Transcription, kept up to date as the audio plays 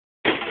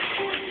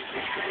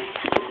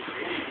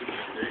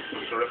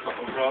a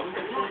fucking problem.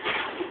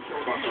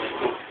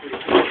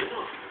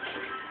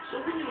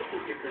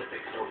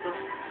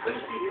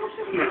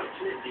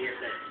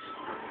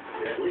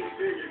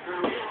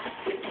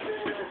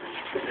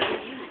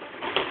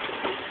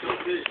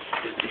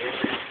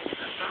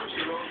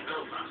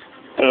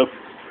 Oh.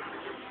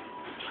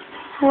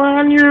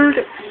 Lanyard.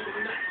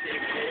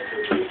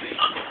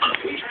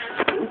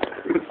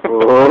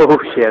 Oh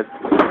shit.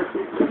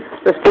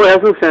 This boy has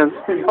no sense.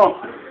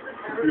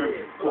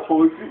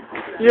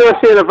 You're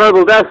saying a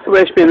verbal death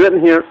wish being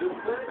written here.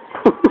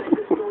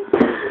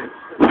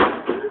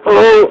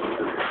 Oh,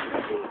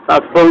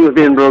 that phone is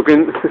being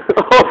broken.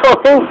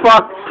 Oh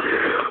fuck.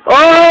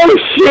 Oh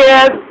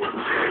shit.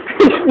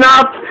 He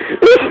snapped.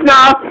 He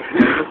snapped.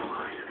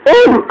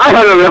 Oh, I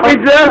had a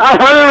rippage there. I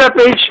had a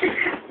rippage.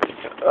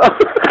 Oh,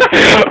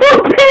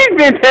 Beattie's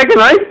been taken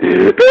out.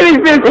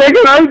 Beattie's been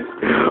taken out.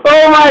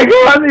 Oh my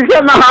god, he's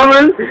getting the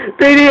hammering.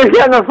 Beattie is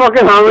getting the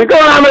fucking hammering. Go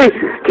on, Emily.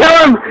 Kill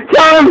him.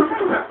 Kill him.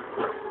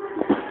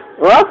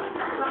 What?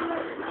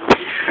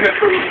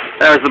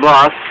 There's the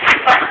boss.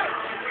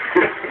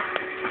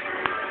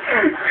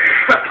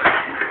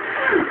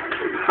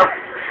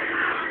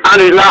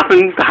 And he's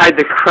laughing to hide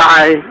the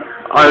cry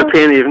or the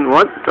pain even.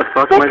 What the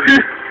fuck am I doing?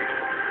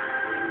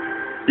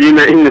 You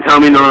mean to tell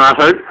me none of that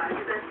hurt?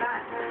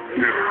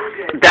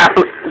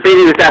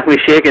 Beattie was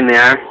definitely shaking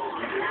there.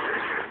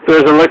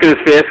 There's a look in his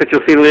face which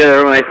you'll see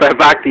later when I fly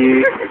back to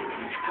you.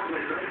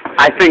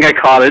 I think I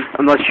caught it.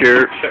 I'm not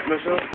sure.